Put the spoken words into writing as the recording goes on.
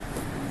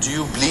Do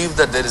you believe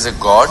that there is a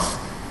God?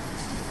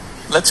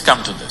 Let's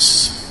come to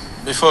this.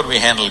 Before we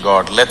handle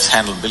God, let's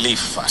handle belief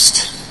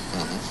first.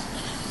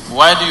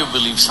 Why do you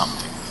believe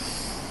something?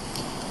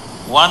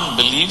 One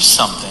believes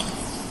something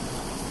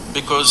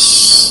because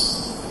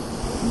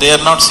they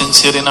are not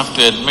sincere enough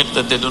to admit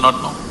that they do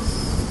not know.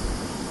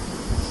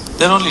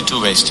 There are only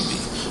two ways to be.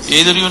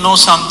 Either you know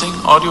something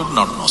or you do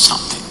not know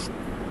something.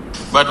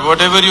 But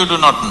whatever you do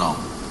not know,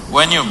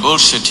 when you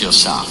bullshit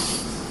yourself,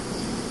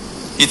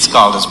 it's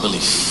called as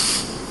belief.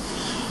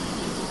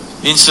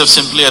 Instead of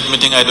simply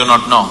admitting, I do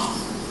not know,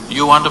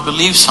 you want to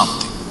believe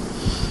something.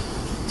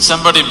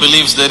 Somebody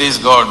believes there is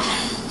God,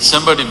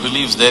 somebody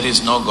believes there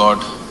is no God.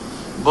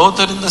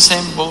 Both are in the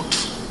same boat.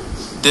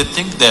 They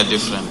think they are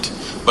different,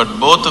 but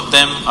both of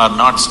them are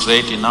not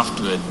straight enough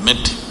to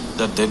admit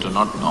that they do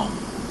not know.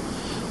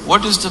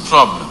 What is the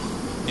problem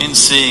in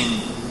seeing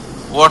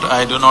what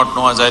I do not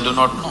know as I do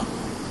not know?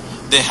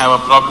 They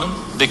have a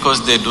problem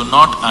because they do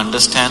not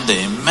understand the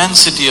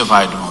immensity of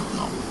I do not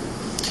know.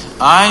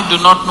 I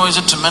do not know is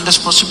a tremendous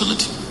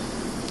possibility.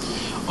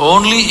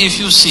 Only if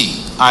you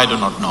see I do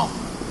not know,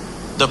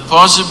 the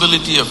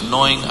possibility of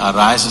knowing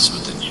arises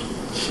within you.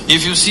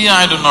 If you see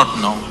I do not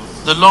know,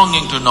 the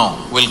longing to know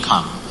will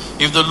come.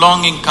 If the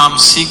longing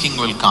comes, seeking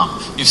will come.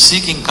 If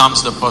seeking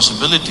comes, the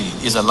possibility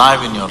is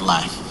alive in your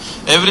life.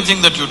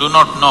 Everything that you do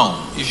not know,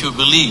 if you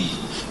believe,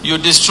 you're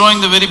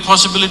destroying the very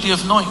possibility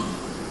of knowing.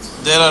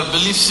 There are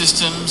belief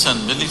systems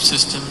and belief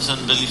systems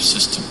and belief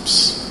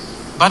systems.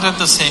 But at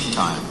the same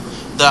time,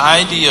 the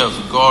idea of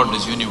God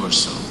is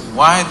universal.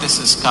 Why this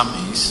has come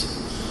is,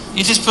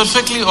 it is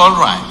perfectly all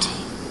right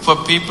for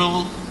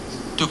people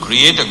to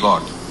create a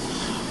God.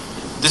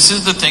 This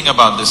is the thing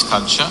about this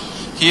culture.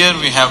 Here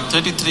we have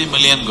 33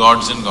 million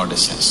gods and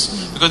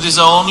goddesses. Because this is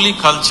the only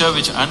culture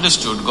which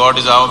understood God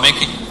is our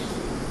making.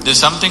 There's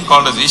something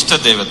called as Ishta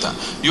Devata.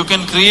 You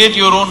can create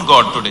your own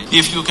God today.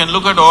 If you can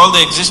look at all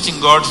the existing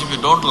gods, if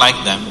you don't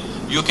like them,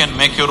 you can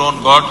make your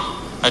own God.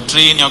 A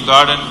tree in your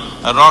garden,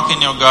 a rock in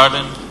your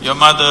garden, your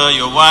mother,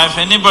 your wife,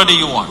 anybody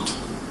you want.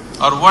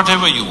 Or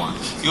whatever you want.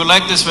 You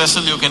like this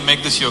vessel, you can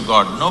make this your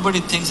God. Nobody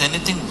thinks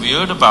anything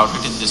weird about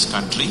it in this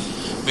country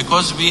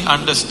because we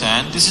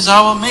understand this is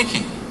our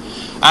making.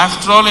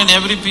 After all, in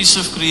every piece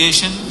of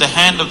creation, the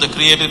hand of the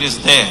Creator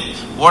is there.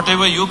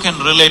 Whatever you can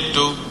relate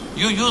to,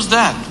 you use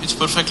that, it's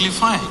perfectly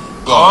fine.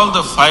 All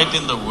the fight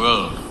in the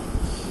world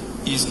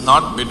is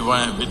not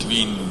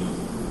between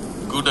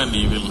good and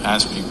evil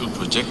as people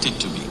project it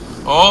to be.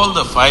 All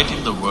the fight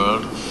in the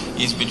world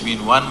is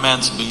between one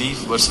man's belief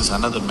versus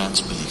another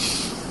man's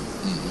belief.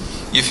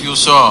 If you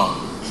saw,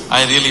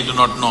 I really do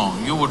not know,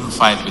 you wouldn't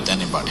fight with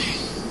anybody.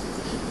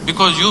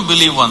 Because you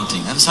believe one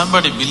thing and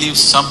somebody believes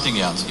something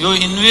else. You're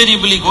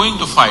invariably going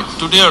to fight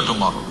today or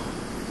tomorrow.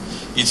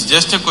 It's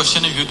just a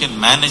question if you can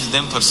manage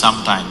them for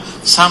some time.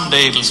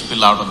 Someday it'll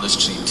spill out on the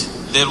street.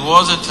 There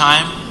was a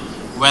time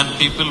when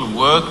people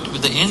worked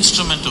with the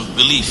instrument of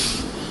belief,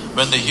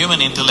 when the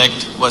human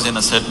intellect was in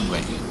a certain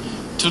way.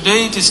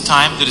 Today it is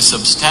time there is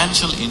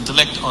substantial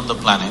intellect on the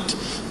planet.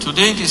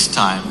 Today it is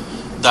time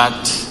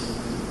that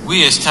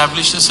we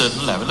establish a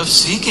certain level of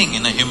seeking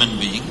in a human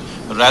being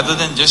rather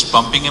than just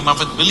pumping him up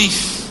with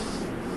belief.